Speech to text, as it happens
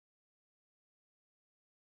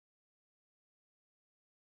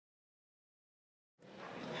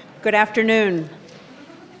Good afternoon.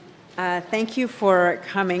 Thank you for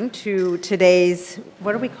coming to today's,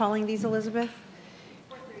 what are we calling these, Elizabeth?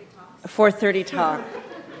 4:30 talk.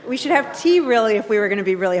 We should have tea, really, if we were going to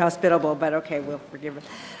be really hospitable, but okay, we'll forgive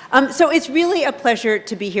it. So it's really a pleasure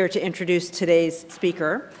to be here to introduce today's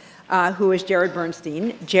speaker, who is Jared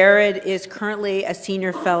Bernstein. Jared is currently a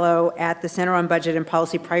senior fellow at the Center on Budget and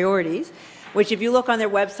Policy Priorities, which if you look on their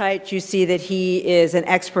website, you see that he is an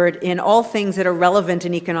expert in all things that are relevant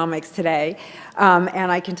in economics today.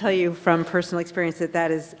 And I can tell you from personal experience that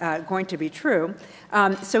that is going to be true.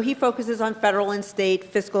 So he focuses on federal and state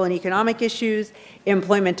fiscal and economic issues,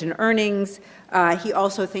 employment and earnings. He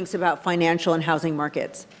also thinks about financial and housing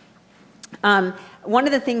markets. One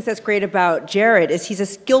of the things that's great about Jared is he's a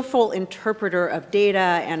skillful interpreter of data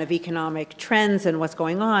and of economic trends and what's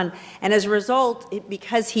going on. And as a result,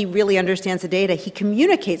 because he really understands the data, he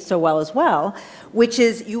communicates so well as well, which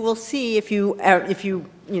is, you will see if you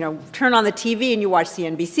turn on the TV and you watch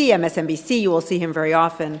CNBC, MSNBC, you will see him very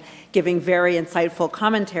often giving very insightful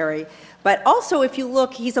commentary. But also, if you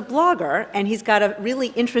look, he's a blogger, and he's got a really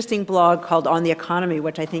interesting blog called On the Economy,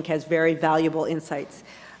 which I think has very valuable insights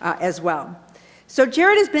as well. So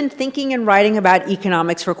Jared has been thinking and writing about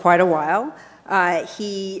economics for quite a while.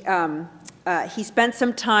 He spent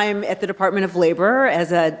some time at the Department of Labor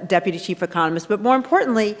as a deputy chief economist, but more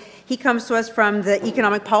importantly, he comes to us from the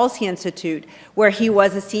Economic Policy Institute, where he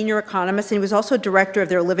was a senior economist, and he was also director of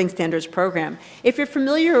their Living Standards program. If you're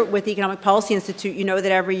familiar with the Economic Policy Institute, you know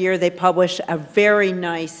that every year they publish a very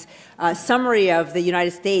nice summary of the United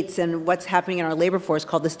States and what's happening in our labor force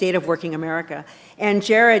called The State of Working America. And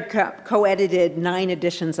Jared co-edited 9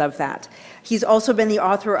 editions of that. He's also been the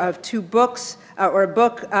author of 2 books, or a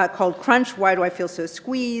book called Crunch, Why Do I Feel So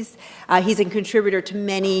Squeezed? He's a contributor to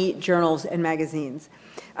many journals and magazines.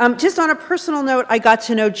 Just on a personal note, I got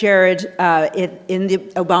to know Jared in the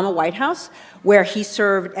Obama White House, where he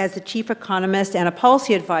served as the chief economist and a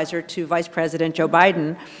policy advisor to Vice President Joe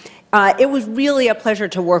Biden. It was really a pleasure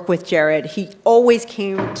to work with Jared. He always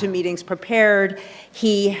came to meetings prepared.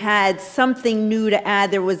 He had something new to add.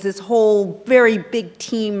 There was this whole very big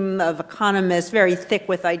team of economists, very thick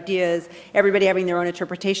with ideas, everybody having their own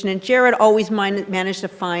interpretation. And Jared always managed to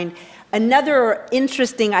find another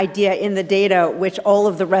interesting idea in the data, which all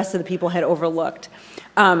of the rest of the people had overlooked.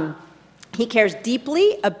 He cares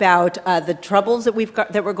deeply about the troubles that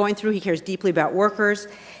we're going through. He cares deeply about workers.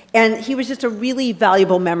 And he was just a really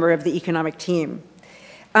valuable member of the economic team.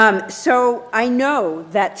 So I know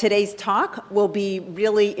that today's talk will be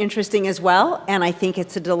really interesting as well, and I think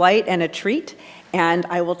it's a delight and a treat. And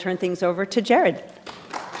I will turn things over to Jared.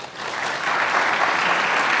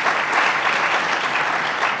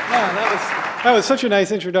 That was such a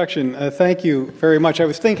nice introduction. Thank you very much. I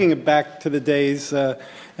was thinking back to the days back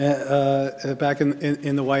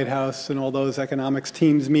in the White House and all those economics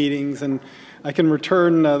teams meetings, and I can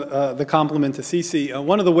return the compliment to Cece.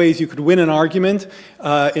 One of the ways you could win an argument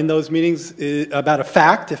in those meetings is about a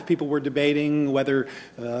fact, if people were debating whether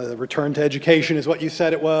return to education is what you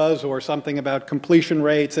said it was, or something about completion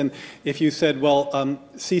rates, and if you said, well,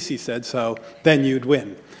 Cece said so, then you'd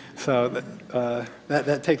win. So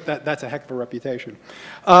that's a heck of a reputation.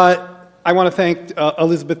 I want to thank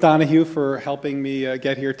Elizabeth Donahue for helping me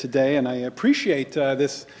get here today, and I appreciate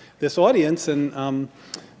this audience. And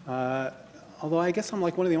although I guess I'm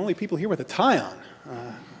like one of the only people here with a tie on.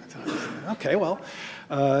 Okay, well,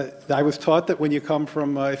 I was taught that when you come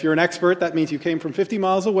from, if you're an expert, that means you came from 50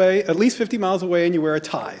 miles away, at least 50 miles away, and you wear a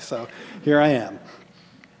tie. So here I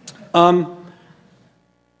am.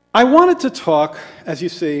 I wanted to talk, as you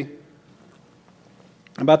see,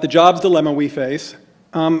 about the jobs dilemma we face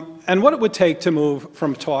and what it would take to move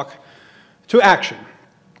from talk to action.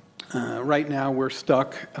 Right now we're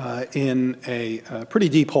stuck in a pretty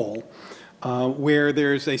deep hole where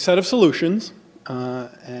there's a set of solutions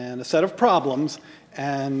and a set of problems,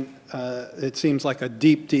 and it seems like a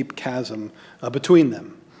deep, deep chasm between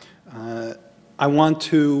them. I want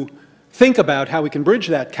to think about how we can bridge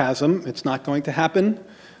that chasm. It's not going to happen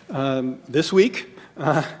this week,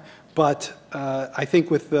 but I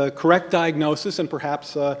think with the correct diagnosis and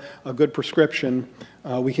perhaps a good prescription,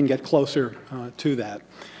 we can get closer to that.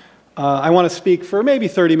 I want to speak for maybe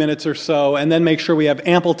 30 minutes or so, and then make sure we have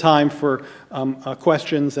ample time for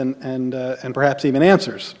questions and perhaps even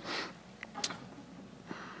answers.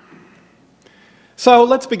 So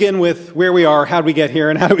let's begin with where we are, how do we get here,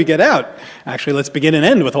 and how do we get out? Actually, let's begin and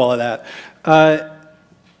end with all of that.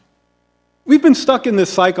 We've been stuck in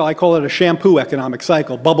this cycle. I call it a shampoo economic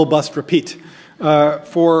cycle, bubble, bust, repeat.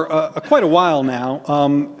 For quite a while now.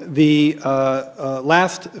 The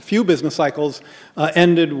last few business cycles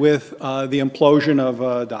ended with the implosion of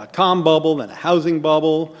a dot-com bubble, then a housing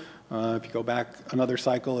bubble. If you go back another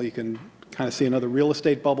cycle, you can kind of see another real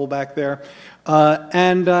estate bubble back there.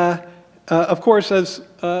 Of course, as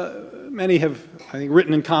many have, I think,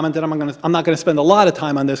 written and commented, I'm not going to spend a lot of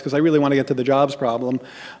time on this because I really want to get to the jobs problem.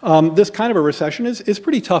 This kind of a recession is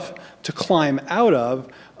pretty tough to climb out of.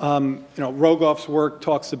 Rogoff's work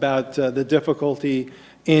talks about the difficulty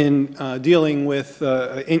in dealing with,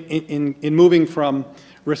 in moving from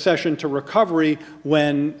recession to recovery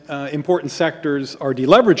when important sectors are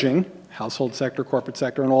deleveraging, household sector, corporate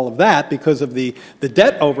sector, and all of that because of the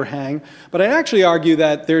debt overhang. But I'd actually argue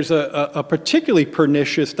that there's a particularly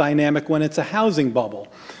pernicious dynamic when it's a housing bubble.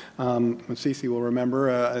 Cece will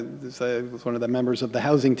remember, I was one of the members of the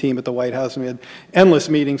housing team at the White House, and we had endless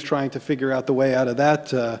meetings trying to figure out the way out of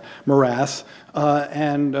that morass,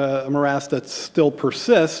 and a morass that still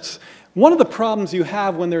persists. One of the problems you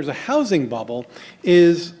have when there's a housing bubble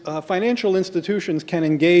is financial institutions can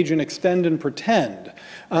engage in extend and pretend.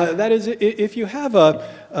 That is, if you have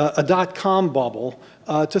a dot-com bubble,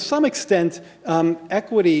 to some extent,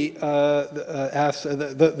 equity,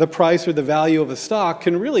 the price or the value of a stock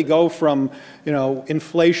can really go from,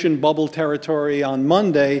 inflation bubble territory on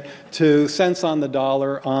Monday to cents on the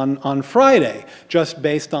dollar on Friday, just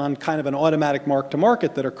based on kind of an automatic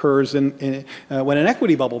mark-to-market that occurs when an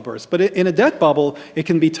equity bubble bursts. But in a debt bubble, it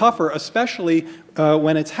can be tougher, especially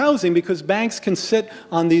when it's housing, because banks can sit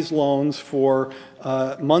on these loans for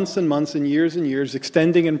months and months and years,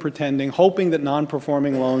 extending and pretending, hoping that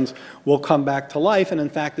non-performing loans will come back to life. And in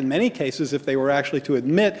fact, in many cases, if they were actually to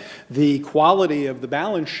admit the quality of the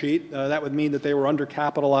balance sheet, that would mean that they were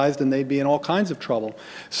undercapitalized and they'd be in all kinds of trouble.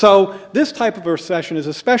 So this type of a recession is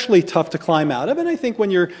especially tough to climb out of. And I think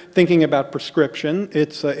when you're thinking about prescription,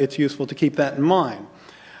 it's useful to keep that in mind.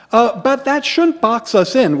 But that shouldn't box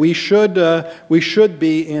us in. We should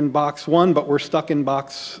be in box 1, but we're stuck in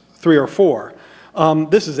box 3 or 4.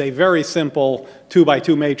 This is a very simple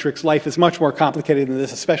 2-by-2 matrix. Life is much more complicated than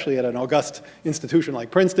this, especially at an august institution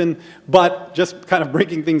like Princeton, but just kind of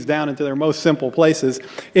breaking things down into their most simple places.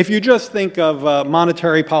 If you just think of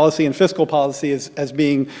monetary policy and fiscal policy as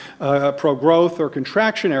being pro-growth or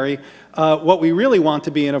contractionary, what we really want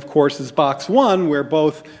to be in, of course, is box 1, where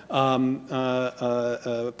both pedal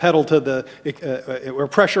to the, where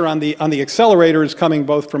pressure on the accelerator is coming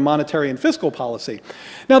both from monetary and fiscal policy.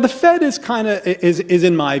 Now, the Fed is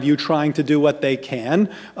in my view, trying to do what they can.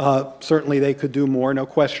 Certainly, they could do more, no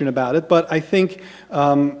question about it. But I think,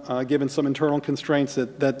 given some internal constraints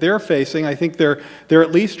that they're facing, I think they're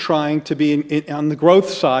at least trying to be on the growth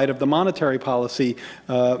side of the monetary policy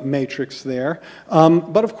matrix there.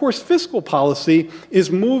 But of course, fiscal policy is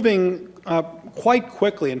moving quite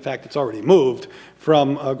quickly. In fact, it's already moved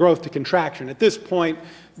from growth to contraction. At this point,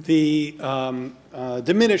 the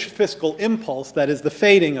diminished fiscal impulse, that is the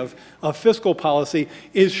fading of fiscal policy,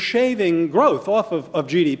 is shaving growth off of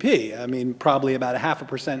GDP. I mean, probably about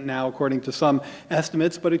 0.5% now, according to some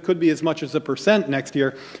estimates, but it could be as much as 1% next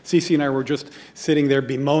year. Cece and I were just sitting there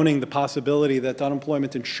bemoaning the possibility that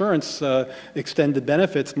unemployment insurance extended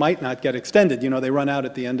benefits might not get extended. They run out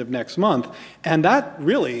at the end of next month. And that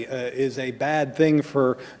really is a bad thing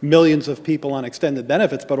for millions of people on extended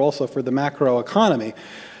benefits, but also for the macro economy.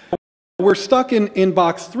 We're stuck in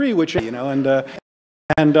box 3, which there are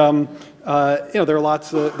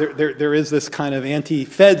lots of there is this kind of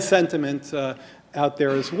anti-Fed sentiment out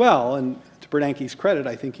there as well. And to Bernanke's credit,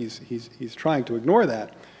 I think he's trying to ignore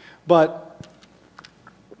that. But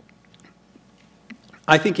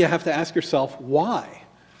I think you have to ask yourself why.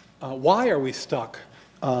 Why are we stuck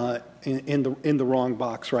in the wrong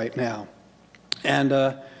box right now? And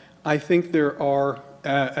I think there are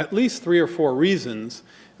at least 3 or 4 reasons.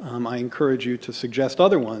 I encourage you to suggest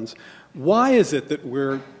other ones. Why is it that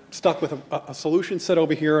we're stuck with a solution set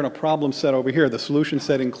over here and a problem set over here? The solution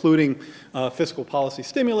set including fiscal policy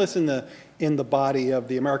stimulus in the body of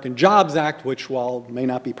the American Jobs Act, which, while may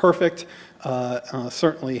not be perfect,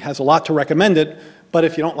 certainly has a lot to recommend it. But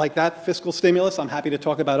if you don't like that fiscal stimulus, I'm happy to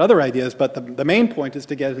talk about other ideas. But the main point is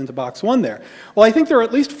to get it into box 1 there. Well, I think there are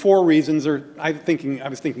at least 4 reasons, or I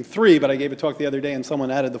was thinking 3, but I gave a talk the other day and someone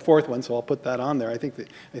added the 4th one, so I'll put that on there. I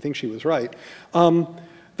think she was right.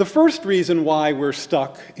 The first reason why we're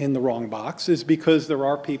stuck in the wrong box is because there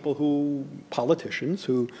are politicians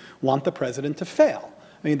who want the president to fail.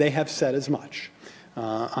 I mean, they have said as much.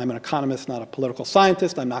 I'm an economist, not a political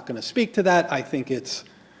scientist. I'm not going to speak to that. I think it's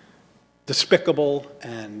despicable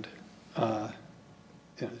and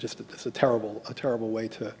just a terrible way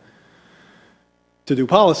to to do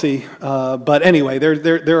policy. But anyway,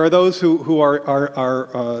 there are those who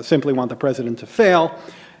are simply want the president to fail.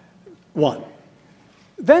 One.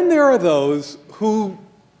 Then there are those who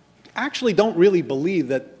actually don't really believe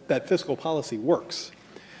that fiscal policy works.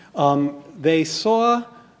 They saw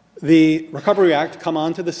the Recovery Act come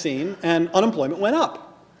onto the scene and unemployment went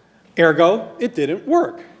up. Ergo, it didn't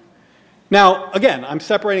work. Now, again, I'm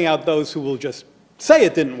separating out those who will just say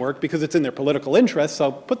it didn't work because it's in their political interest,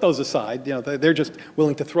 so put those aside. You know, they're just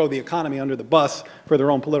willing to throw the economy under the bus for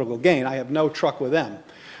their own political gain. I have no truck with them.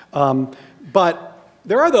 But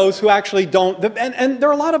there are those who actually don't, and there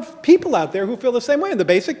are a lot of people out there who feel the same way. And the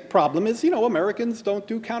basic problem is, you know, Americans don't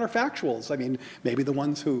do counterfactuals. I mean, maybe the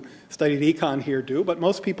ones who studied econ here do, but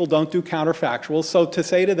most people don't do counterfactuals. So to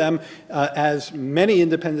say to them, as many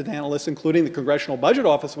independent analysts, including the Congressional Budget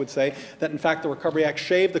Office, would say, that in fact the Recovery Act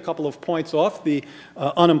shaved a couple of points off the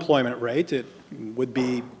unemployment rate, it would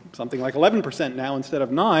be something like 11% now instead of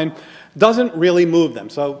 9%, doesn't really move them.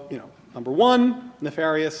 So, you know, number one,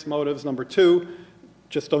 nefarious motives. Number two,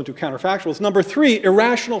 just don't do counterfactuals. Number three,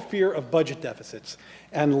 irrational fear of budget deficits.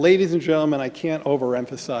 And ladies and gentlemen, I can't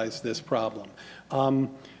overemphasize this problem.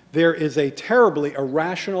 There is a terribly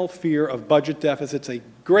irrational fear of budget deficits, a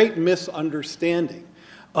great misunderstanding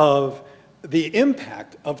of the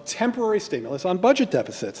impact of temporary stimulus on budget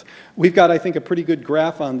deficits. We've got, I think, a pretty good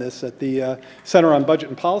graph on this at the Center on Budget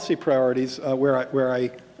and Policy Priorities, where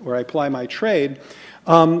I apply my trade.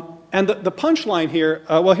 And the punchline here,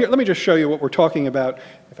 well, here, let me just show you what we're talking about.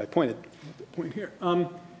 If I point here.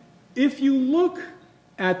 If you look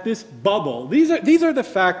at this bubble, these are the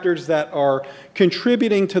factors that are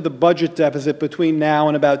contributing to the budget deficit between now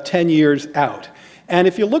and about 10 years out. And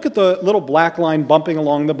if you look at the little black line bumping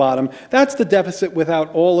along the bottom, that's the deficit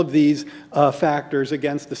without all of these factors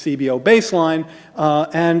against the CBO baseline.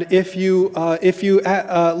 And if you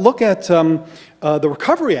look at the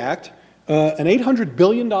Recovery Act, an $800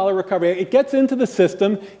 billion recovery, it gets into the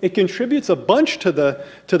system, it contributes a bunch to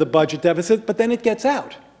the budget deficit, but then it gets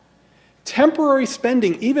out. Temporary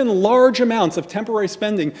spending, even large amounts of temporary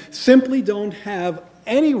spending, simply don't have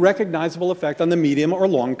any recognizable effect on the medium or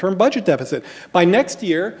long-term budget deficit. By next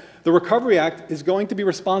year, the Recovery Act is going to be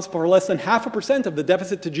responsible for less than 0.5% of the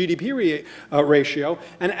deficit to GDP ratio,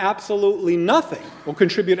 and absolutely nothing, will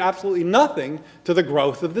contribute absolutely nothing to the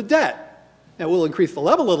growth of the debt. Now, we'll increase the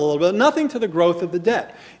level a little bit, nothing to the growth of the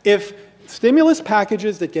debt. If stimulus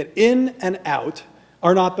packages that get in and out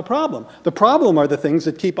are not the problem are the things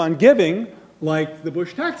that keep on giving, like the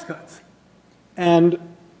Bush tax cuts. And,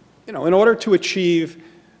 you know, in order to achieve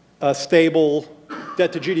a stable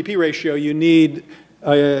debt to GDP ratio, you need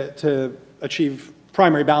to achieve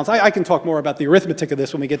primary balance. I can talk more about the arithmetic of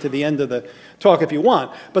this when we get to the end of the talk if you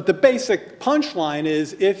want. But the basic punchline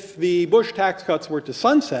is if the Bush tax cuts were to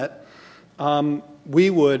sunset, we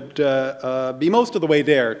would be most of the way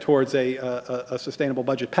there towards a sustainable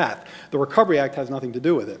budget path. The Recovery Act has nothing to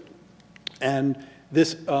do with it. And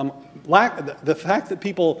this the fact that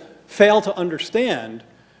people fail to understand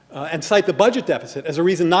and cite the budget deficit as a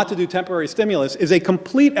reason not to do temporary stimulus is a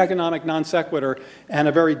complete economic non sequitur and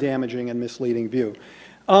a very damaging and misleading view.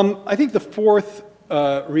 I think the fourth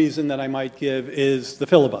reason that I might give is the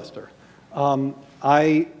filibuster.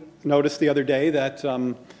 I noticed the other day that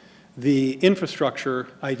the infrastructure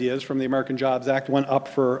ideas from the American Jobs Act went up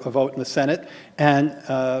for a vote in the Senate, and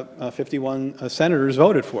 51 senators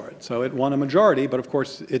voted for it. So it won a majority, but of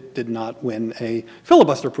course it did not win a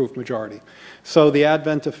filibuster-proof majority. So the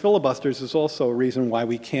advent of filibusters is also a reason why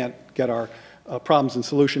we can't get our problems and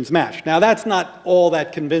solutions matched. Now, that's not all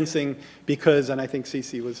that convincing because, and I think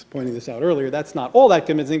Cece was pointing this out earlier, that's not all that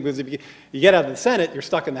convincing because if you get out of the Senate, you're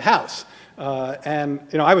stuck in the House. And,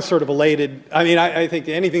 you know, I was sort of elated. I mean, I think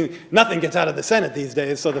nothing gets out of the Senate these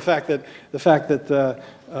days. So the fact that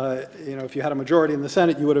you know, if you had a majority in the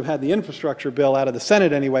Senate, you would have had the infrastructure bill out of the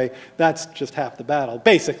Senate anyway. That's just half the battle.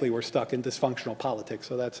 Basically, we're stuck in dysfunctional politics.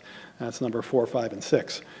 So that's number 4, 5, and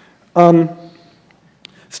 6.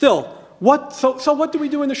 Still, so what do we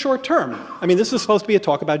do in the short term? I mean, this is supposed to be a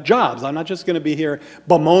talk about jobs. I'm not just going to be here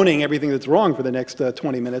bemoaning everything that's wrong for the next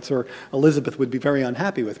 20 minutes, or Elizabeth would be very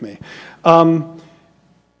unhappy with me.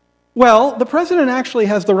 Well, the president actually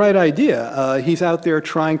has the right idea. He's out there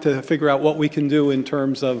trying to figure out what we can do in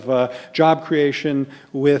terms of job creation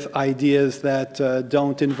with ideas that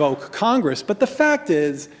don't invoke Congress. But the fact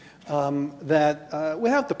is that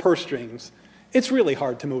without the purse strings, it's really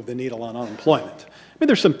hard to move the needle on unemployment. I mean,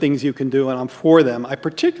 there's some things you can do, and I'm for them. I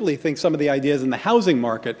particularly think some of the ideas in the housing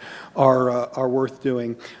market are worth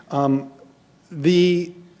doing.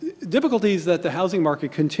 The difficulties that the housing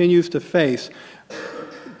market continues to face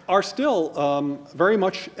are still very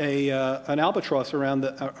much an albatross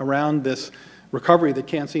around this recovery that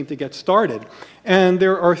can't seem to get started. And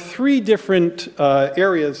there are three different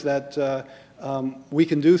areas that we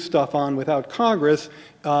can do stuff on without Congress.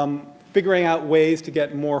 Figuring out ways to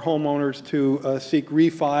get more homeowners to seek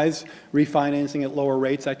refinancing at lower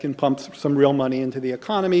rates that can pump some real money into the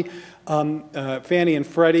economy. Fannie and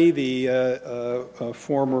Freddie, the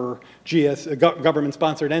former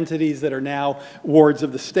government-sponsored entities that are now wards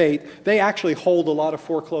of the state, they actually hold a lot of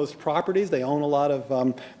foreclosed properties. They own a lot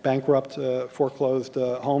of bankrupt, foreclosed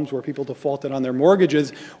homes where people defaulted on their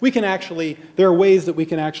mortgages. There are ways that we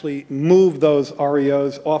can actually move those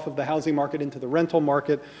REOs off of the housing market into the rental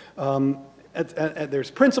market.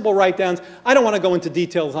 There's principal write-downs. I don't want to go into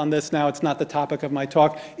details on this now. It's not the topic of my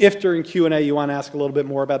talk. If during Q&A you want to ask a little bit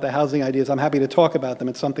more about the housing ideas, I'm happy to talk about them.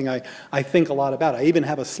 It's something I think a lot about. I even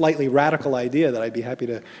have a slightly radical idea that I'd be happy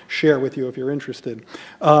to share with you if you're interested.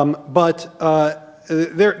 That's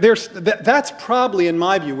probably, in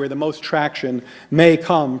my view, where the most traction may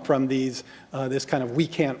come from this kind of "we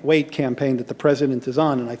can't wait" campaign that the president is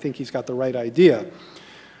on, and I think he's got the right idea.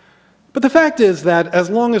 But the fact is that as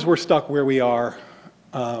long as we're stuck where we are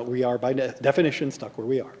by definition stuck where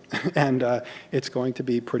we are. And it's going to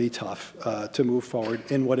be pretty tough to move forward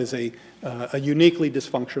in what is a uniquely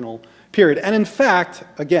dysfunctional period. And in fact,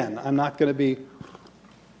 again, I'm not going to be,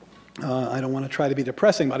 I don't want to try to be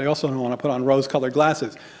depressing, but I also don't want to put on rose-colored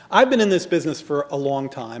glasses. I've been in this business for a long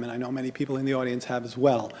time, and I know many people in the audience have as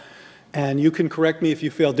well. And you can correct me if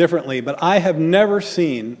you feel differently, but I have never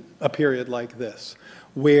seen a period like this,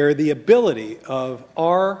 where the ability of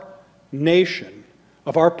our nation,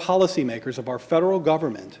 of our policymakers, of our federal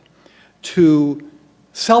government to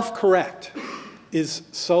self-correct is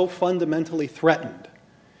so fundamentally threatened.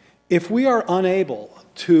 If we are unable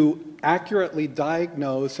to accurately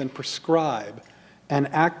diagnose and prescribe and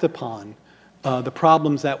act upon the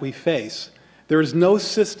problems that we face, there is no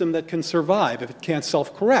system that can survive if it can't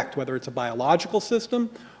self-correct, whether it's a biological system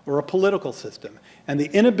or a political system. And the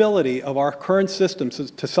inability of our current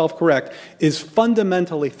systems to self-correct is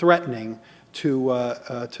fundamentally threatening to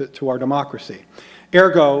our democracy.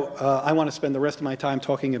 Ergo, I want to spend the rest of my time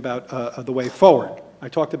talking about the way forward. I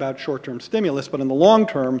talked about short-term stimulus, but in the long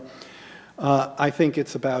term, I think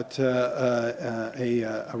it's about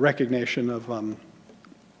a recognition of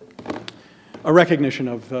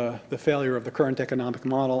the failure of the current economic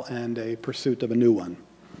model and a pursuit of a new one.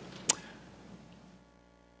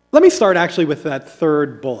 Let me start actually with that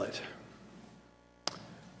third bullet.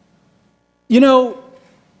 You know,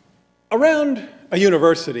 around a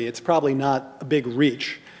university, it's probably not a big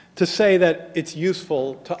reach to say that it's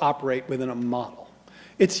useful to operate within a model.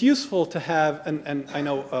 It's useful to have, and I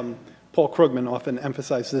know Paul Krugman often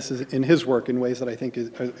emphasizes this in his work in ways that I think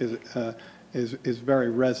is very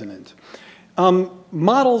resonant.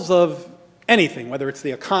 Models of anything, whether it's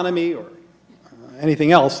the economy or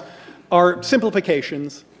anything else, are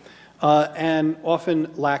simplifications and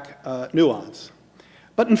often lack nuance.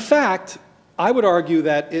 But in fact, I would argue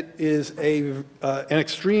that it is an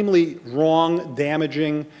extremely wrong,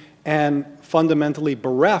 damaging, and fundamentally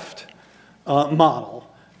bereft model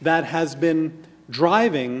that has been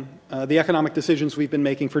driving the economic decisions we've been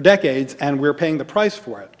making for decades, and we're paying the price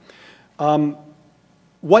for it.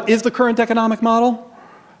 What is the current economic model?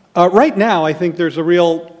 Right now, I think there's a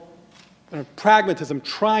real pragmatism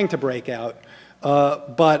trying to break out,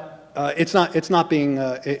 but it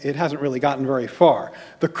hasn't really gotten very far.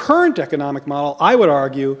 The current economic model, I would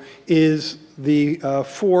argue, is the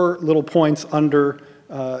four little points under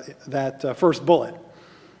that first bullet.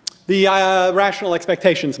 The rational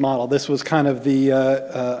expectations model. This was kind of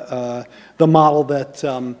the model that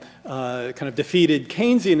kind of defeated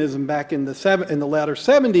Keynesianism back in the latter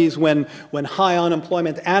 70s when high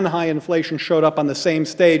unemployment and high inflation showed up on the same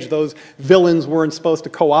stage. Those villains weren't supposed to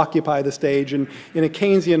co-occupy the stage in a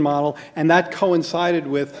Keynesian model, and that coincided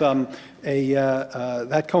with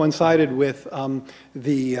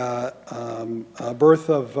the birth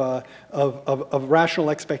of rational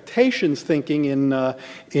expectations thinking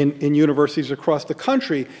in universities across the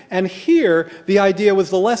country. And here, the idea was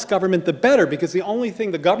the less government, the better, because the only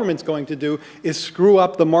thing the government's going to do is screw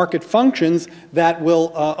up the market functions that will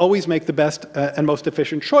always make the best and most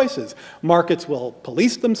efficient choices. Markets will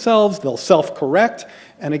police themselves, they'll self-correct,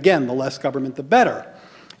 and again, the less government, the better.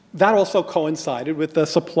 That also coincided with the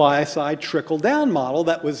supply-side trickle-down model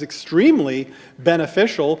that was extremely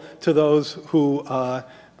beneficial to those who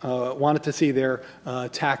wanted to see their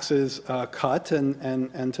taxes cut,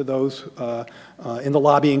 and to those in the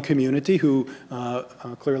lobbying community who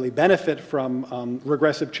clearly benefit from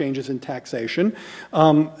regressive changes in taxation.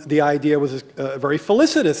 The idea was very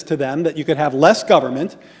felicitous to them that you could have less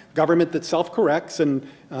government that self-corrects, and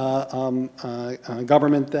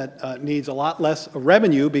government that needs a lot less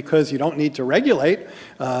revenue because you don't need to regulate.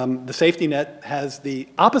 The safety net has the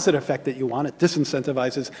opposite effect that you want. It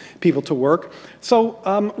disincentivizes people to work.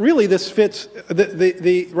 So really this fits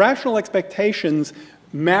the rational expectations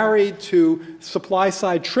married to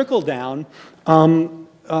supply-side trickle-down,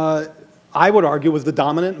 I would argue was the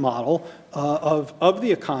dominant model of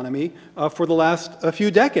the economy for the last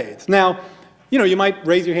few decades. Now, you know, you might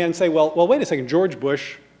raise your hand and say, well, wait a second, George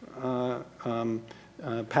Bush passed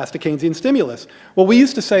a Keynesian stimulus. Well, we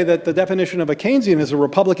used to say that the definition of a Keynesian is a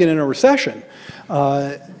Republican in a recession.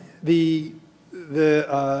 The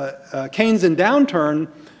Keynesian downturn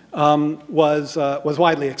was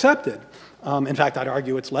widely accepted. In fact, I'd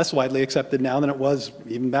argue it's less widely accepted now than it was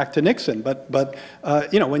even back to Nixon. But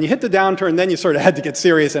you know, when you hit the downturn, then you sort of had to get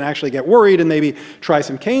serious and actually get worried and maybe try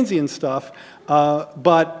some Keynesian stuff.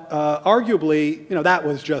 But arguably, you know, that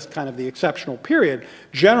was just kind of the exceptional period.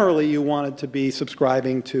 Generally, you wanted to be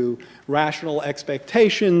subscribing to rational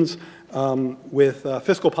expectations with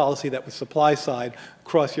fiscal policy that was supply side.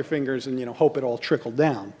 Cross your fingers and, you know, hope it all trickled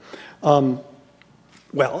down.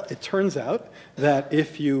 Well, it turns out that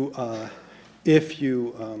if you a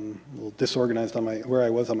little disorganized on where I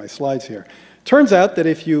was on my slides here. Turns out that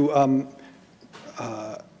if you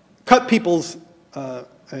cut people's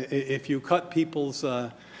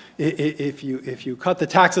if you cut the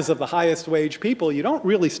taxes of the highest wage people, you don't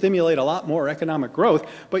really stimulate a lot more economic growth,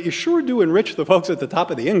 but you sure do enrich the folks at the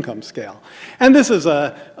top of the income scale. And this is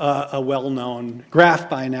a well-known graph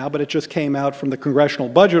by now, but it just came out from the Congressional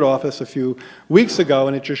Budget Office a few weeks ago,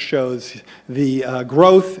 and it just shows the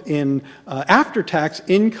growth in after-tax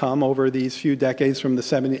income over these few decades from the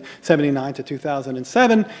 79 to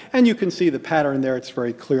 2007, and you can see the pattern there. It's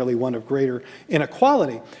very clearly one of greater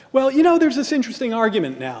inequality. Well, you know, there's this interesting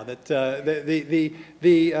argument now that the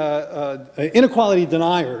inequality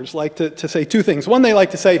deniers like to say two things. One, they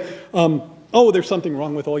like to say, oh, there's something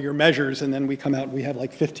wrong with all your measures, and then we come out and we have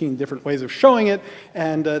like 15 different ways of showing it,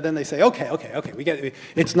 and then they say, okay, we get it.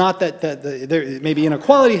 It's not that maybe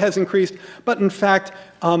inequality has increased, but in fact,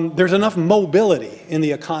 there's enough mobility in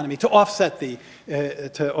the economy to offset the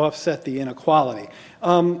inequality.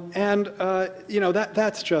 You know,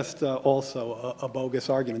 that's just also a bogus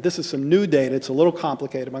argument. This is some new data. It's a little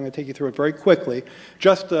complicated, but I'm going to take you through it very quickly.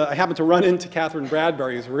 Just, I happened to run into Catherine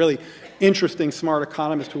Bradbury, who's a really interesting, smart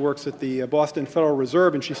economist who works at the Boston Federal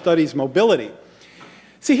Reserve, and she studies mobility.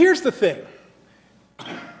 See, here's the thing.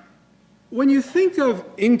 When you think of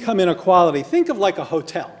income inequality, think of like a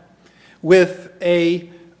hotel with the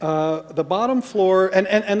bottom floor,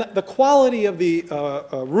 and the quality of the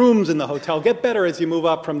rooms in the hotel get better as you move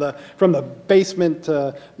up from the basement,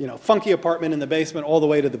 you know, funky apartment in the basement all the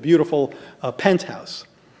way to the beautiful penthouse.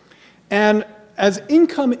 And as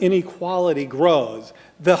income inequality grows,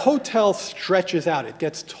 the hotel stretches out. It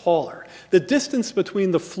gets taller. The distance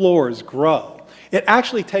between the floors grows. It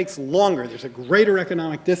actually takes longer. There's a greater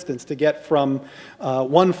economic distance to get from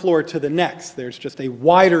one floor to the next. There's just a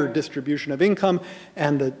wider distribution of income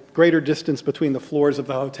and the greater distance between the floors of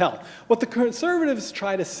the hotel. What the conservatives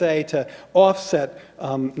try to say to offset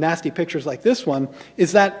nasty pictures like this one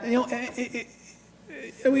is that, you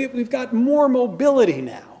know, we've got more mobility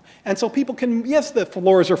now. And so people can, yes, the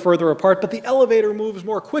floors are further apart, but the elevator moves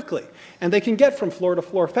more quickly, and they can get from floor to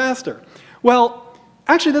floor faster. Well,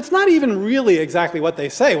 actually, that's not even really exactly what they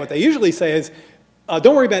say. What they usually say is,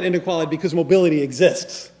 don't worry about inequality because mobility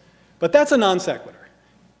exists. But that's a non sequitur.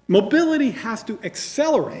 Mobility has to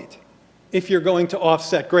accelerate if you're going to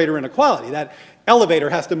offset greater inequality. That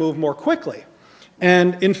elevator has to move more quickly.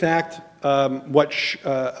 And in fact, what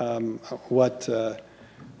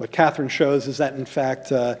Catherine shows is that, in fact,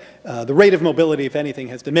 the rate of mobility, if anything,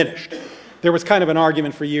 has diminished. There was kind of an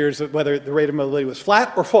argument for years of whether the rate of mobility was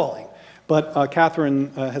flat or falling. But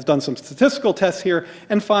Catherine has done some statistical tests here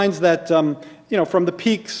and finds that, you know, from the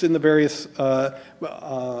peaks in the various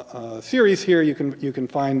series here, you can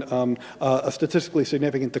find a statistically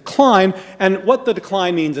significant decline. And what the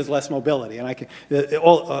decline means is less mobility. And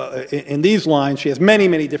in these lines, she has many,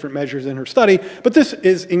 many different measures in her study. But this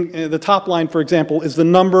is the top line, for example, is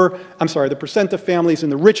the percent of families in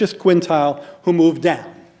the richest quintile who move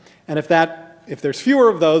down. And if there's fewer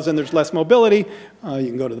of those and there's less mobility, you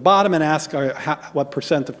can go to the bottom and ask what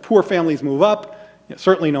percent of poor families move up. You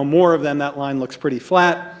certainly no more of them. That line looks pretty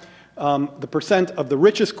flat. the percent of the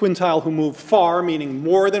richest quintile who moved far, meaning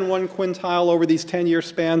more than one quintile over these 10-year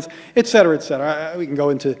spans, et cetera, et cetera. We can go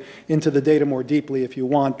into the data more deeply if you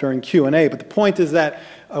want during Q&A, but the point is that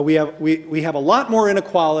we have a lot more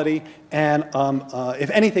inequality and, if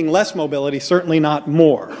anything, less mobility, certainly not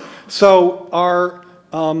more. So our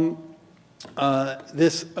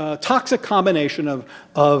this toxic combination of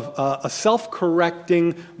a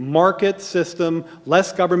self-correcting market system,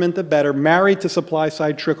 less government the better, married to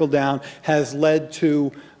supply-side trickle-down, has led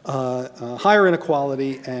to higher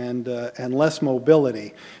inequality and less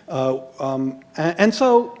mobility. And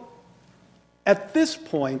so, at this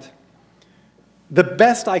point, the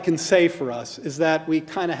best I can say for us is that we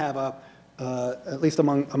kind of have at least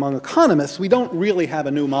among economists, we don't really have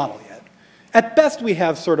a new model yet. At best, we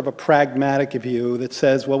have sort of a pragmatic view that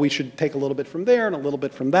says, well, we should take a little bit from there and a little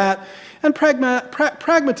bit from that. And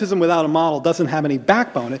pragmatism without a model doesn't have any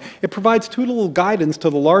backbone. It provides too little guidance to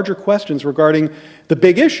the larger questions regarding the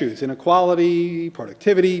big issues: inequality,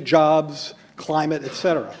 productivity, jobs, climate, et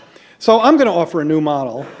cetera. So I'm going to offer a new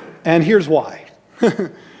model, and here's why.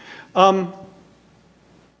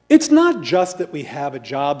 It's not just that we have a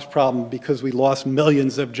jobs problem because we lost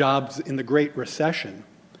millions of jobs in the Great Recession.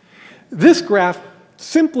 This graph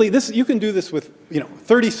simply, you can do this with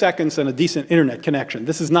 30 seconds and a decent internet connection.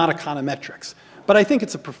 This is not econometrics. But I think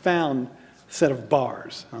it's a profound set of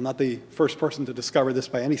bars. I'm not the first person to discover this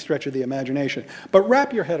by any stretch of the imagination. But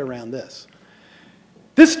wrap your head around this.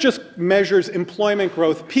 This just measures employment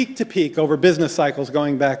growth peak to peak over business cycles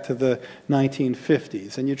going back to the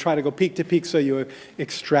 1950s. And you try to go peak to peak so you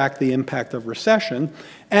extract the impact of recession.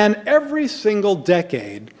 And every single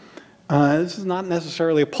decade, this is not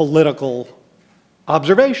necessarily a political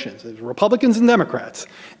observation. It's Republicans and Democrats.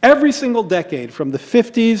 Every single decade from the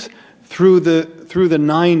 50s through the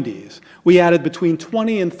 90s, we added between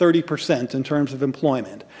 20 and 30% in terms of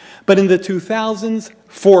employment. But in the 2000s,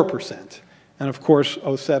 4%. And of course,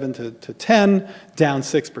 07 to 10, down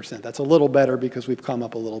 6%. That's a little better because we've come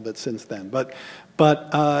up a little bit since then. But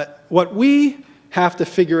what we have to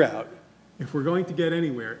figure out, if we're going to get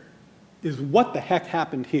anywhere, is what the heck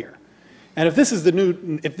happened here. And if this is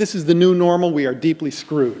the new normal, we are deeply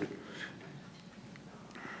screwed.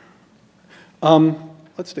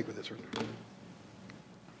 Let's stick with this.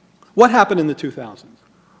 What happened in the 2000s?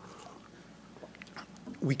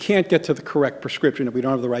 We can't get to the correct prescription if we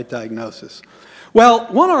don't have the right diagnosis. Well,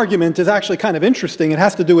 one argument is actually kind of interesting. It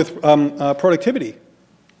has to do with productivity.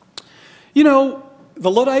 You know,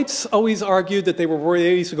 the Luddites always argued that they were worried.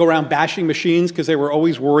 They used to go around bashing machines because they were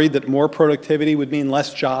always worried that more productivity would mean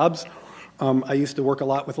less jobs. I used to work a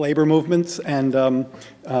lot with labor movements, and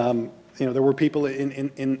there were people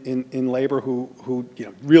in labor who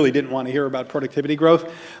really didn't want to hear about productivity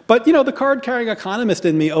growth. But the card-carrying economist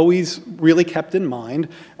in me always really kept in mind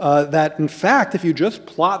that, in fact, if you just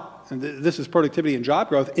plot, and this is productivity and job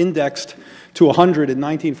growth indexed to 100 in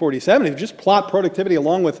 1947, if you just plot productivity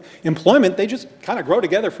along with employment, they just kind of grow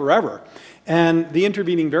together forever. And the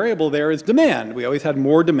intervening variable there is demand. We always had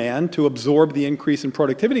more demand to absorb the increase in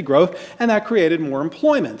productivity growth, and that created more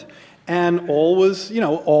employment. And all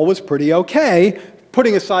was pretty okay,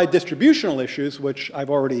 putting aside distributional issues, which I've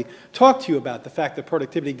already talked to you about, the fact that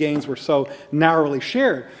productivity gains were so narrowly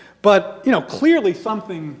shared. But clearly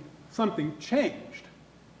something changed.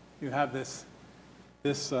 You have this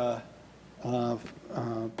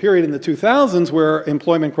period in the 2000s where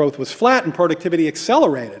employment growth was flat and productivity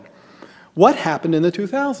accelerated. What happened in the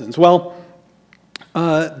 2000s? Well,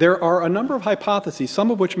 there are a number of hypotheses, some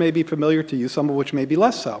of which may be familiar to you, some of which may be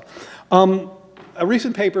less so. A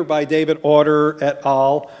recent paper by David Autor et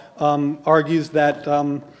al. Argues that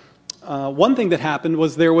one thing that happened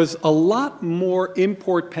was there was a lot more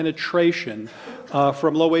import penetration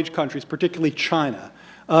from low-wage countries, particularly China.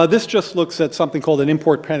 This just looks at something called an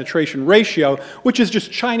import penetration ratio, which is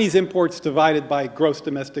just Chinese imports divided by gross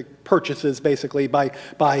domestic purchases, basically, by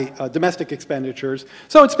domestic expenditures.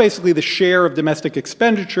 So it's basically the share of domestic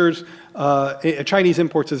expenditures, Chinese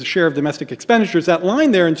imports as a share of domestic expenditures. That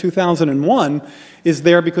line there in 2001 is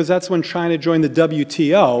there because that's when China joined the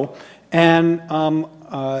WTO. And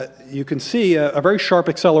you can see a very sharp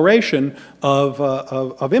acceleration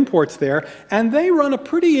of imports there. And they run a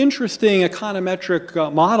pretty interesting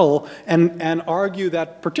econometric model and argue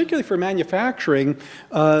that, particularly for manufacturing,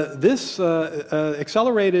 this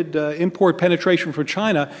accelerated import penetration from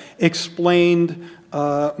China explained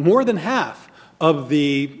more than half of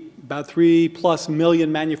the about 3+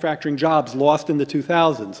 million manufacturing jobs lost in the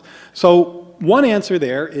 2000s. So one answer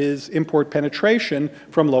there is import penetration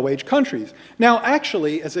from low-wage countries. Now,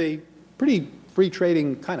 actually, as a pretty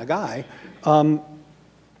free-trading kind of guy, I'm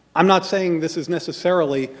not saying this is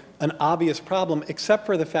necessarily an obvious problem, except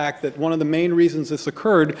for the fact that one of the main reasons this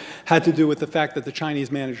occurred had to do with the fact that the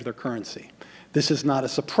Chinese managed their currency. This is not a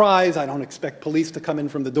surprise. I don't expect police to come in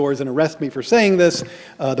from the doors and arrest me for saying this.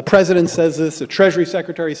 The president says this. The Treasury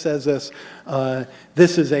Secretary says this.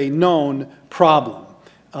 This is a known problem.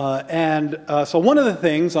 So one of the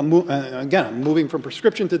things, again, I'm moving from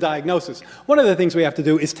prescription to diagnosis. One of the things we have to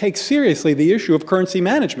do is take seriously the issue of currency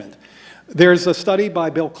management. There's a study by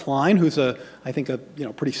Bill Klein, who's I think a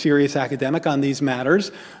pretty serious academic on these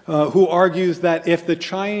matters, who argues that if the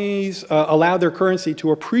Chinese allow their currency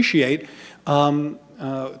to appreciate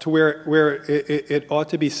to where it ought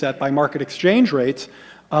to be set by market exchange rates,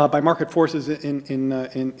 by market forces in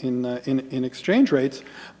exchange rates,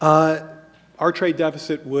 our trade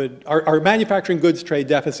deficit would, our manufacturing goods trade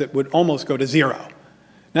deficit would almost go to zero.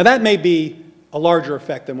 Now that may be a larger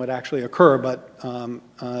effect than would actually occur, but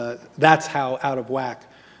that's how out of whack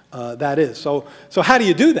that is. So how do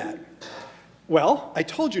you do that? Well, I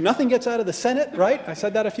told you nothing gets out of the Senate, right? I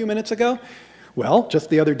said that a few minutes ago. Well, just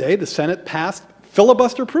the other day, the Senate passed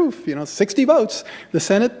filibuster proof, 60 votes. The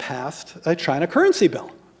Senate passed a China currency bill,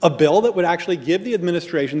 a bill that would actually give the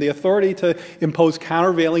administration the authority to impose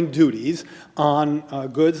countervailing duties on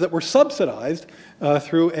goods that were subsidized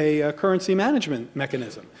through a currency management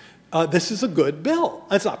mechanism. This is a good bill.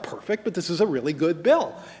 It's not perfect, but this is a really good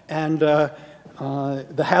bill. And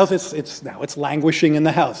the House, it's languishing in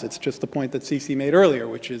the House. It's just the point that Cece made earlier,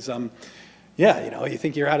 which is, yeah, you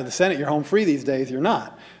think you're out of the Senate, you're home free these days, you're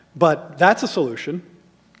not. But that's a solution.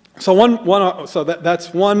 So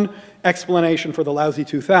that's one explanation for the lousy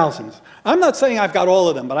 2000s. I'm not saying I've got all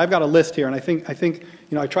of them, but I've got a list here, and I think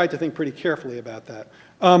I tried to think pretty carefully about that.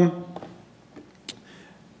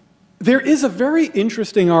 There is a very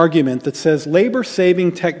interesting argument that says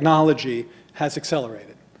labor-saving technology has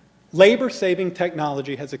accelerated. Labor-saving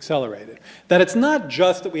technology has accelerated. That it's not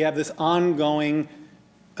just that we have this ongoing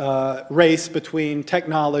race between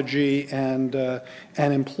technology and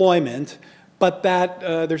employment, but that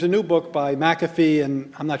there's a new book by McAfee,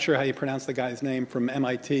 and I'm not sure how you pronounce the guy's name, from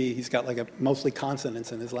MIT. He's got like mostly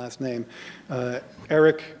consonants in his last name.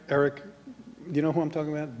 Eric, do you know who I'm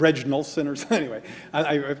talking about? Bredj-Nolson or something. Anyway,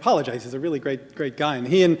 I apologize. He's a really great guy. And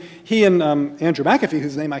he and Andrew McAfee,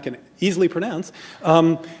 whose name I can easily pronounce,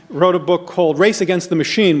 wrote a book called Race Against the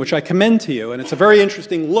Machine, which I commend to you. And it's a very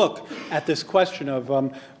interesting look at this question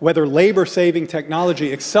of whether labor-saving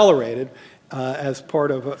technology accelerated as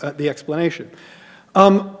part of the explanation.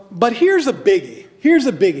 But here's a biggie. Here's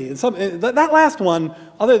a biggie. And that last one,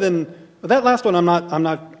 I'm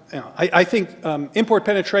not. I think import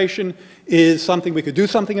penetration is something we could do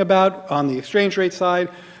something about on the exchange rate side.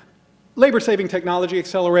 Labor-saving technology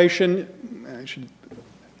acceleration, I should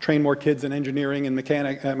train more kids in engineering and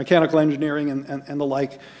mechanical engineering and the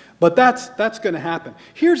like. But that's going to happen.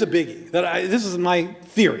 Here's a biggie. This is my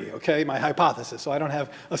theory, okay, my hypothesis. So I don't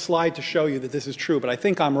have a slide to show you that this is true, but I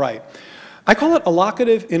think I'm right. I call it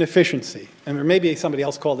allocative inefficiency, and maybe somebody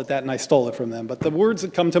else called it that and I stole it from them, but the words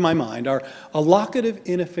that come to my mind are allocative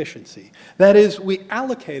inefficiency. That is, we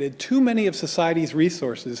allocated too many of society's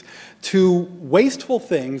resources to wasteful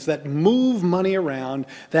things that move money around,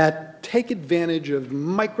 that take advantage of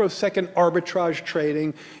microsecond arbitrage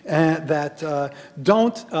trading, that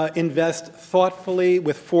don't invest thoughtfully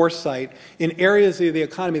with foresight in areas of the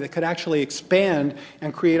economy that could actually expand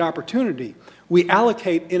and create opportunity. We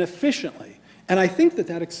allocate inefficiently. And I think that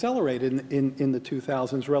accelerated in the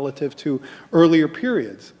 2000s relative to earlier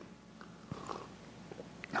periods.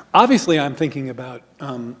 Obviously, I'm thinking about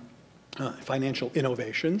financial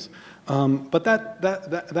innovations, but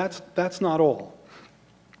that's not all.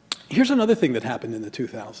 Here's another thing that happened in the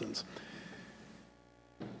 2000s.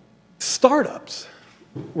 Startups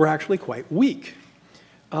were actually quite weak.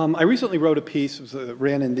 I recently wrote a piece, it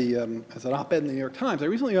ran in as an op-ed in the New York Times. I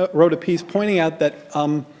recently wrote a piece pointing out that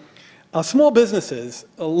small businesses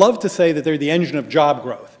love to say that they're the engine of job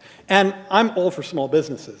growth. And I'm all for small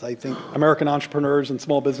businesses. I think American entrepreneurs and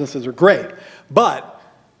small businesses are great. But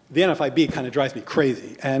the NFIB kind of drives me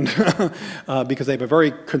crazy, and because they have a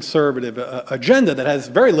very conservative agenda that has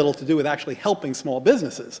very little to do with actually helping small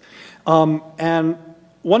businesses. And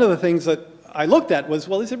one of the things that I looked at was,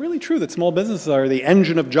 well, is it really true that small businesses are the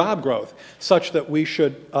engine of job growth, such that we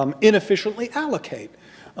should inefficiently allocate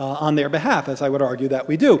on their behalf, as I would argue that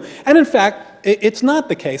we do? And in fact, it's not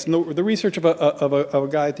the case. And the research of a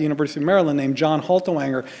guy at the University of Maryland named John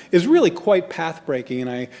Halterwanger is really quite path-breaking, and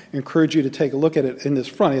I encourage you to take a look at it in this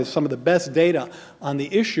front. It has some of the best data on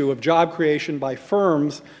the issue of job creation by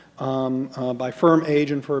firms, by firm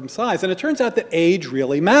age and firm size. And it turns out that age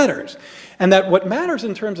really matters. And that what matters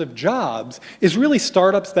in terms of jobs is really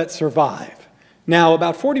startups that survive. Now,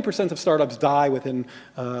 about 40% of startups die within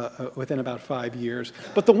about 5 years,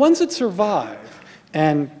 but the ones that survive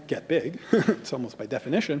and get big, it's almost by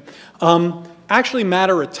definition, actually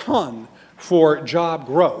matter a ton for job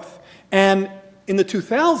growth. And in the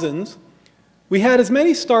 2000s, we had as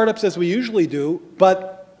many startups as we usually do,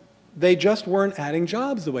 but they just weren't adding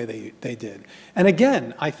jobs the way they did. And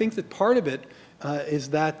again, I think that part of it is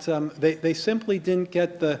that they simply didn't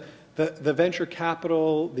get the venture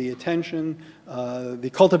capital, the attention, the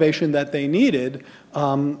cultivation that they needed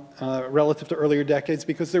relative to earlier decades,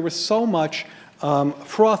 because there was so much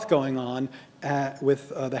froth going on with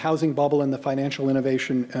the housing bubble and the financial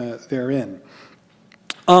innovation therein.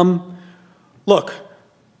 Look,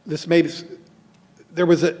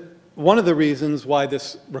 one of the reasons why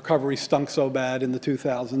this recovery stunk so bad in the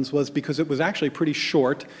 2000s was because it was actually pretty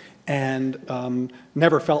short and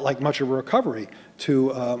never felt like much of a recovery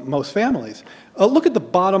to most families. Look at the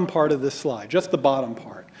bottom part of this slide, just the bottom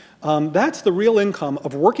part. That's the real income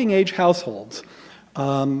of working age households.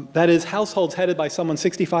 That is households headed by someone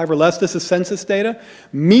 65 or less. This is census data.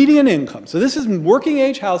 Median income. So this is working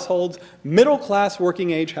age households, middle class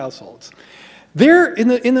working age households. There, in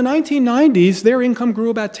the 1990s, their income grew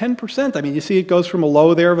about 10%. I mean, you see it goes from a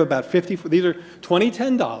low there of about 50, these are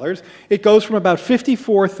 2010 dollars. It goes from about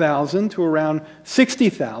 54,000 to around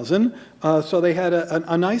 60,000. So they had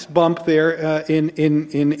a nice bump there in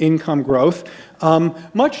income growth,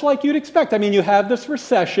 much like you'd expect. I mean, you have this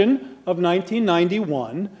recession of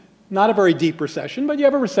 1991. Not a very deep recession, but you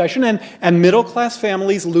have a recession, and middle-class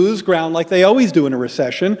families lose ground like they always do in a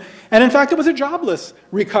recession. And in fact, it was a jobless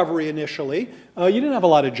recovery initially. You didn't have a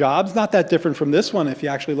lot of jobs, not that different from this one if you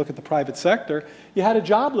actually look at the private sector. You had a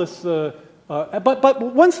jobless, but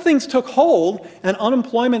once things took hold and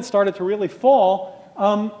unemployment started to really fall,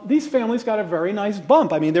 these families got a very nice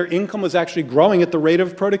bump. I mean, their income was actually growing at the rate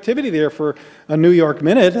of productivity there for a New York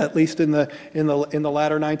minute, at least in the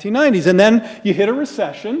latter 1990s. And then you hit a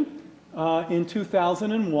recession. In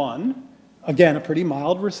 2001, again, a pretty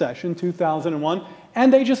mild recession, 2001,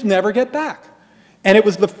 and they just never get back. And it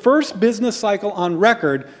was the first business cycle on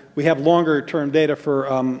record. We have longer-term data for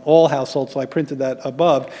all households, so I printed that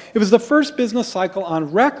above. It was the first business cycle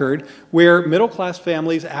on record where middle-class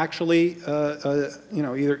families actually,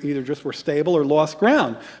 either just were stable or lost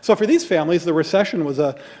ground. So for these families, the recession was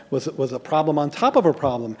a problem on top of a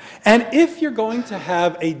problem. And if you're going to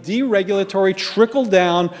have a deregulatory,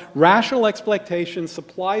 trickle-down, rational exploitation,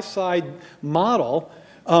 supply-side model,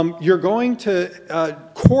 you're going to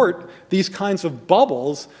court these kinds of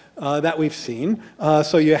bubbles that we've seen.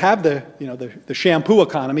 So you have the shampoo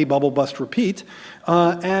economy, bubble, bust, repeat,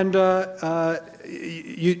 and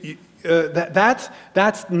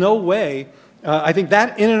that's no way. I think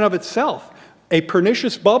that in and of itself, a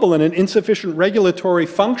pernicious bubble and an insufficient regulatory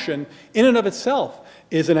function in and of itself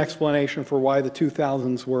is an explanation for why the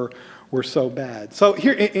 2000s were so bad. So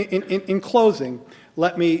here, in closing,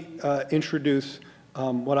 let me introduce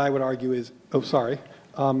what I would argue is,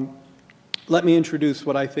 let me introduce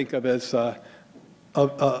what I think of as of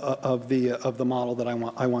the model that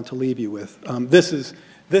I want to leave you with. This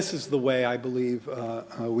is the way I believe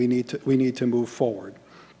we need to move forward.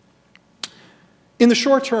 In the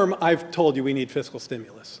short term, I've told you we need fiscal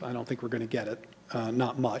stimulus. I don't think we're going to get it,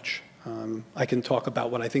 not much. I can talk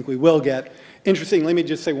about what I think we will get. Interesting. Let me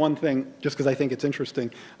just say one thing, just because I think it's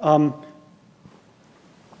interesting.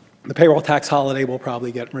 The payroll tax holiday will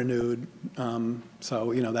probably get renewed,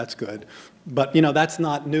 so that's good. But that's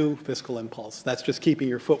not new fiscal impulse. That's just keeping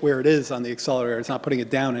your foot where it is on the accelerator. It's not putting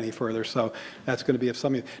it down any further. So that's going to be of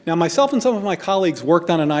some use. Now, myself and some of my colleagues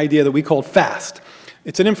worked on an idea that we called FAST.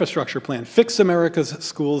 It's an infrastructure plan, Fix America's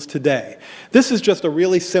Schools Today. This is just a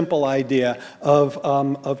really simple idea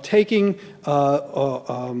of taking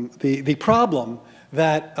the problem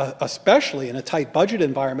that, especially in a tight budget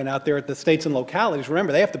environment out there at the states and localities,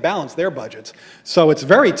 remember, they have to balance their budgets. So it's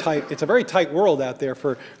very tight. It's a very tight world out there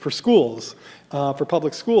for schools, for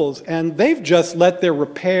public schools. And they've just let their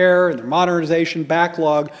repair and their modernization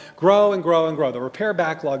backlog grow and grow and grow. The repair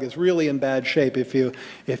backlog is really in bad shape if you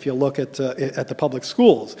look at the public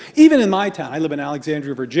schools. Even in my town, I live in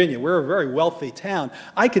Alexandria, Virginia. We're a very wealthy town.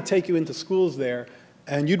 I could take you into schools there,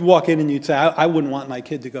 and you'd walk in and you'd say, I wouldn't want my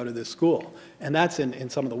kid to go to this school. And that's in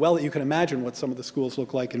some of the you can imagine what some of the schools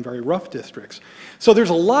look like in very rough districts. So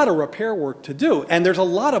there's a lot of repair work to do, and there's a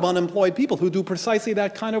lot of unemployed people who do precisely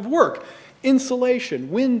that kind of work. Insulation,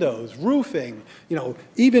 windows, roofing,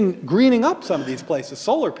 even greening up some of these places,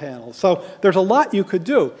 solar panels. So there's a lot you could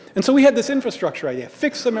do. And so we had this infrastructure idea,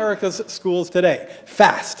 fix America's schools today,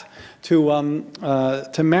 fast,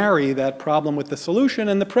 to marry that problem with the solution.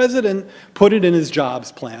 And the president put it in his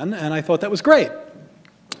jobs plan, and I thought that was great.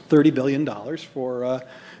 $30 billion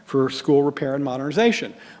for school repair and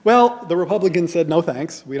modernization. Well, the Republicans said, no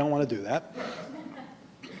thanks, we don't want to do that.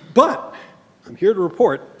 But I'm here to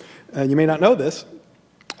report, you may not know this,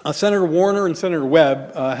 Senator Warner and Senator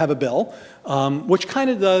Webb have a bill which kind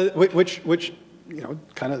of does,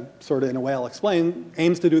 kind of sort of in a way I'll explain,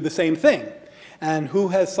 aims to do the same thing. And who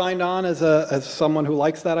has signed on as someone who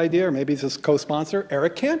likes that idea, or maybe he's a co-sponsor?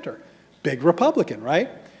 Eric Cantor, big Republican, right?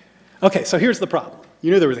 Okay, so here's the problem. You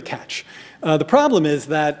knew there was a catch. The problem is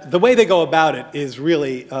that the way they go about it is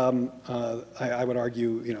really, I would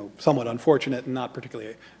argue, somewhat unfortunate and not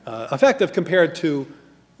particularly effective compared to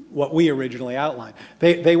what we originally outlined.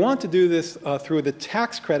 They want to do this through the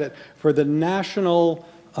tax credit for the national,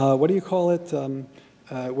 what do you call it,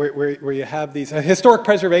 where you have these, historic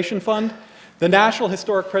preservation fund, the National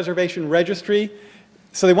Historic Preservation Registry.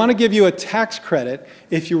 So they want to give you a tax credit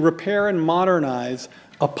if you repair and modernize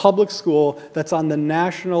a public school that's on the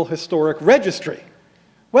National Historic Registry.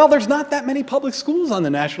 Well, there's not that many public schools on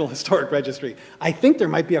the National Historic Registry. I think there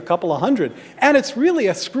might be a couple of hundred. And it's really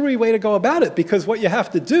a screwy way to go about it, because what you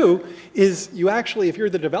have to do is you actually, if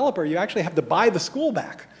you're the developer, you actually have to buy the school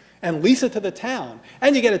back and lease it to the town.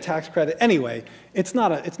 And you get a tax credit anyway. It's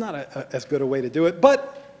not as good a way to do it.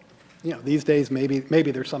 But these days, maybe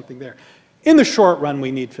there's something there. In the short run,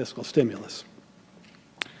 we need fiscal stimulus.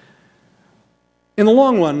 In the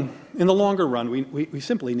longer run, we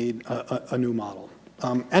simply need a new model.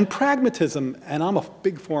 And pragmatism, and I'm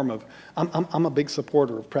a big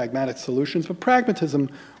supporter of pragmatic solutions, but pragmatism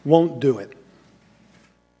won't do it.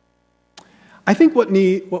 I think what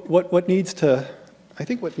needs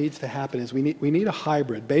to happen is we need a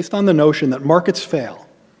hybrid based on the notion that markets fail.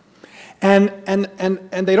 And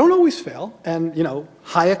they don't always fail. And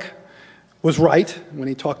Hayek was right when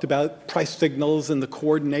he talked about price signals and the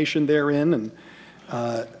coordination therein, and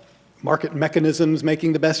market mechanisms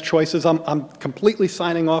making the best choices. I'm completely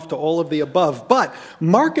signing off to all of the above. But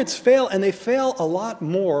markets fail, and they fail a lot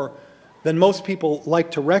more than most people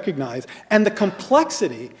like to recognize. And the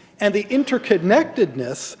complexity and the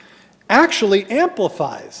interconnectedness actually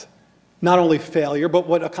amplifies not only failure, but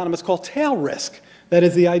what economists call tail risk. That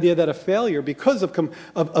is the idea that a failure, because of the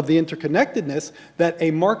interconnectedness, that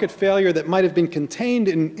a market failure that might have been contained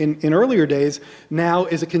in earlier days now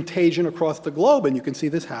is a contagion across the globe, and you can see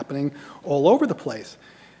this happening all over the place.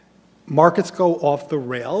 Markets go off the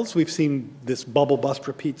rails. We've seen this bubble bust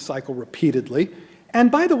repeat cycle repeatedly. And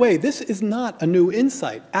by the way, this is not a new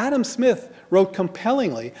insight. Adam Smith wrote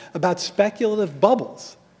compellingly about speculative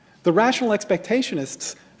bubbles. The rational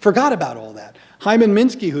expectationists forgot about all that. Hyman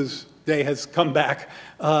Minsky, whose day has come back,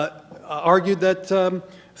 argued that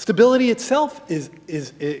stability itself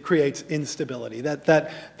it creates instability.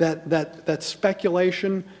 That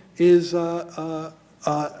speculation is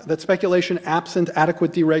that speculation absent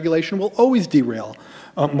adequate deregulation will always derail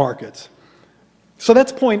markets. So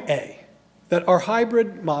that's point A, that our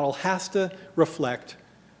hybrid model has to reflect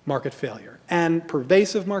market failure and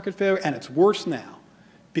pervasive market failure, and it's worse now,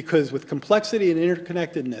 because with complexity and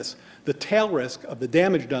interconnectedness, the tail risk of the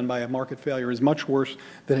damage done by a market failure is much worse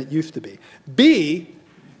than it used to be. B,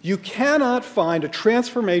 you cannot find a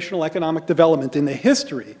transformational economic development in the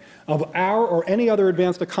history of our or any other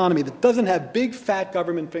advanced economy that doesn't have big, fat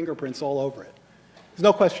government fingerprints all over it. There's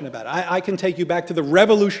no question about it. I can take you back to the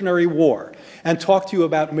Revolutionary War and talk to you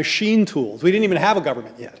about machine tools. We didn't even have a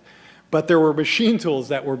government yet. But there were machine tools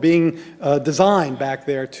that were being designed back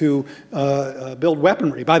there to build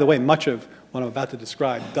weaponry. By the way, much of what I'm about to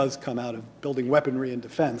describe does come out of building weaponry and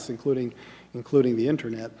defense, including the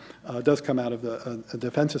internet, does come out of the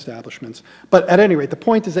defense establishments. But at any rate, the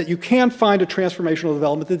point is that you can't find a transformational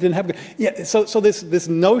development that didn't have. Yeah, so this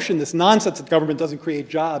notion, this nonsense that government doesn't create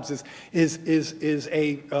jobs is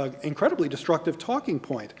a incredibly destructive talking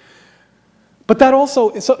point. But that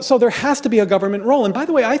also, so there has to be a government role. And by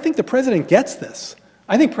the way, I think the president gets this.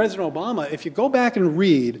 I think President Obama, if you go back and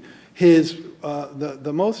read his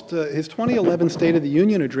 2011 State of the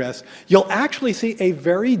Union address, you'll actually see a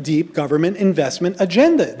very deep government investment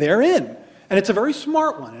agenda therein. And it's a very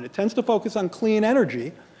smart one, and it tends to focus on clean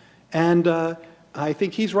energy. And I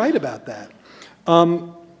think he's right about that.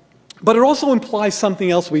 But it also implies something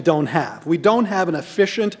else we don't have. We don't have an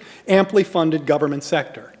efficient, amply funded government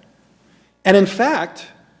sector. And in fact,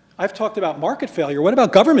 I've talked about market failure. What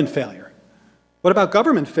about government failure? What about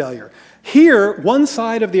government failure? Here, one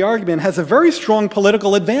side of the argument has a very strong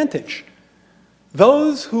political advantage.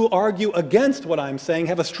 Those who argue against what I'm saying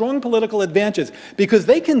have a strong political advantage because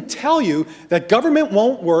they can tell you that government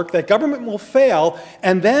won't work, that government will fail,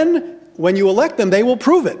 and then when you elect them, they will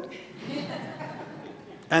prove it.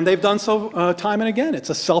 And they've done so time and again. It's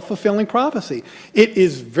a self-fulfilling prophecy. It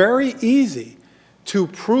is very easy to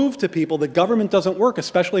prove to people that government doesn't work,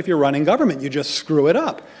 especially if you're running government. You just screw it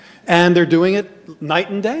up. And they're doing it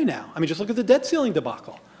night and day now. I mean, just look at the debt ceiling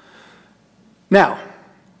debacle. Now,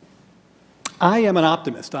 I am an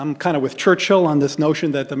optimist. I'm kind of with Churchill on this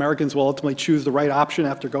notion that the Americans will ultimately choose the right option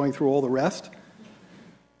after going through all the rest.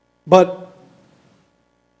 But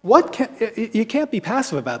you can't be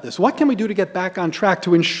passive about this. What can we do to get back on track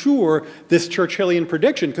to ensure this Churchillian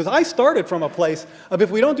prediction? Because I started from a place of if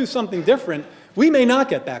we don't do something different, we may not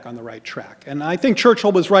get back on the right track. And I think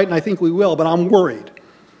Churchill was right, and I think we will, but I'm worried.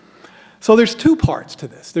 So there's two parts to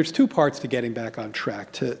this. There's two parts to getting back on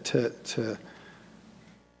track, to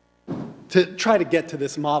try to get to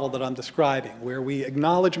this model that I'm describing, where we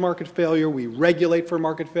acknowledge market failure, we regulate for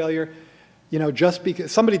market failure. You know, just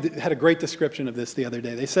because somebody had a great description of this the other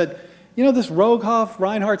day. They said, you know, this Rogoff,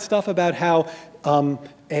 Reinhardt stuff about how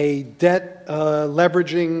a debt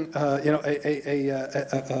leveraging,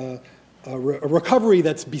 a recovery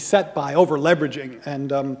that's beset by over-leveraging and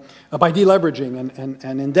by deleveraging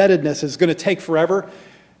and indebtedness is going to take forever.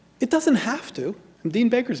 It doesn't have to. And Dean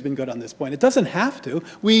Baker's been good on this point. It doesn't have to.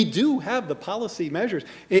 We do have the policy measures.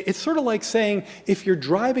 It's sort of like saying if you're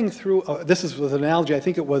driving through, this was an analogy, I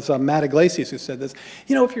think it was Matt Iglesias who said this,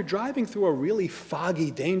 you know, if you're driving through a really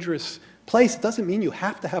foggy, dangerous place, it doesn't mean you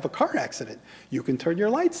have to have a car accident. You can turn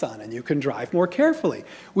your lights on and you can drive more carefully.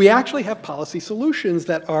 We actually have policy solutions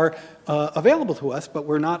that are available to us, but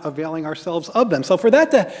we're not availing ourselves of them. So for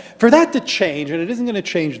that to change, and it isn't going to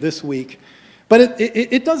change this week, but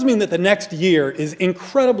it does mean that the next year is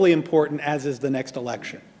incredibly important, as is the next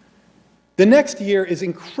election. The next year is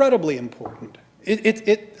incredibly important.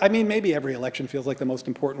 I mean, maybe every election feels like the most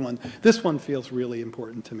important one. This one feels really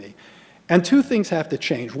important to me. And two things have to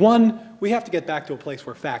change. One, we have to get back to a place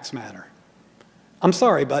where facts matter. I'm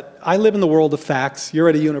sorry, but I live in the world of facts. You're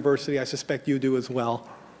at a university. I suspect you do as well.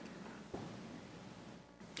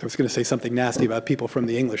 I was going to say something nasty about people from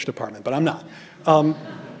the English department, but I'm not.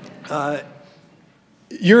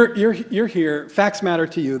 You're here. Facts matter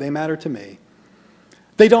to you. They matter to me.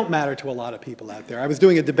 They don't matter to a lot of people out there. I was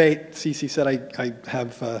doing a debate. Cece said I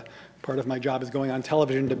have part of my job is going on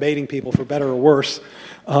television debating people for better or worse.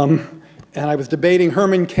 And I was debating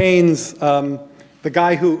Herman Cain's, the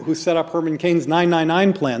guy who set up Herman Cain's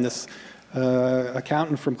 999 plan, this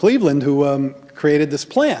accountant from Cleveland who created this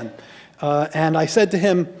plan. And I said to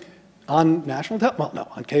him, on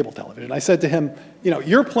on cable television. I said to him, you know,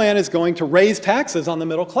 your plan is going to raise taxes on the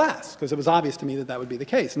middle class, because it was obvious to me that that would be the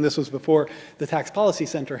case. And this was before the Tax Policy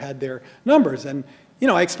Center had their numbers. And, you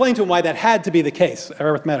know, I explained to him why that had to be the case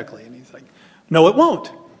arithmetically. And he's like, no, it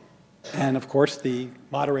won't. And, of course, the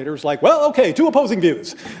moderator was like, well, okay, two opposing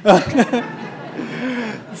views.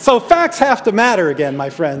 So facts have to matter again, my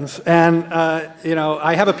friends. And, you know,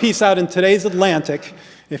 I have a piece out in today's Atlantic.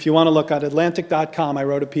 If you want to look at Atlantic.com, I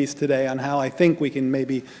wrote a piece today on how I think we can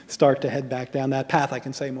maybe start to head back down that path. I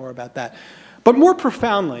can say more about that. But more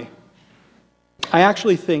profoundly, I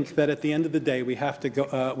actually think that at the end of the day, we have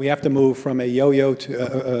to move from a yo-yo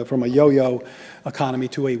economy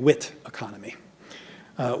to a WIT economy.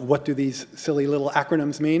 What do these silly little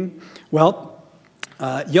acronyms mean? Well,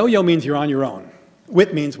 yo-yo means you're on your own.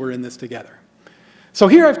 WIT means we're in this together. So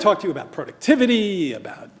here I've talked to you about productivity,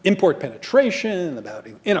 about import penetration, about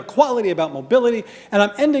inequality, about mobility, and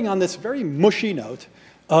I'm ending on this very mushy note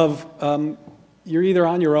of you're either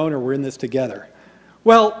on your own or we're in this together.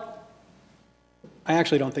 Well, I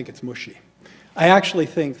actually don't think it's mushy. I actually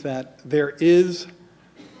think that there is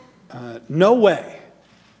no way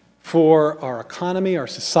for our economy, our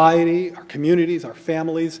society, our communities, our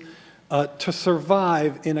families to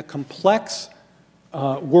survive in a complex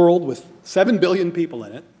world with 7 billion people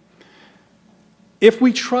in it, if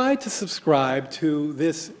we try to subscribe to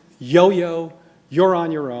this yo-yo, you're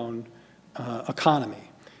on your own economy.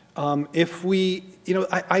 If we, you know,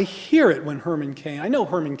 I hear it when Herman Cain, I know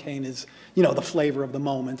Herman Cain is, you know, the flavor of the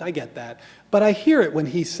moment, I get that, but I hear it when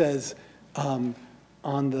he says in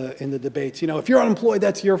the debates, you know, if you're unemployed,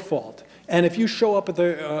 that's your fault. And if you show up at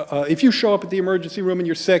the emergency room and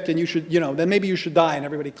you're sick and you should, you know, then maybe you should die, and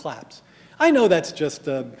everybody claps. I know that's just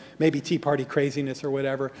maybe Tea Party craziness or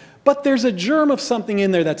whatever, but there's a germ of something in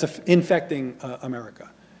there that's infecting America.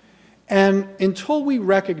 And until we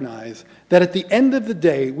recognize that at the end of the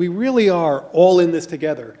day, we really are all in this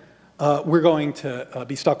together, we're going to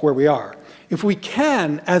be stuck where we are. If we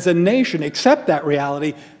can, as a nation, accept that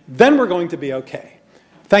reality, then we're going to be okay.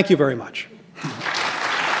 Thank you very much.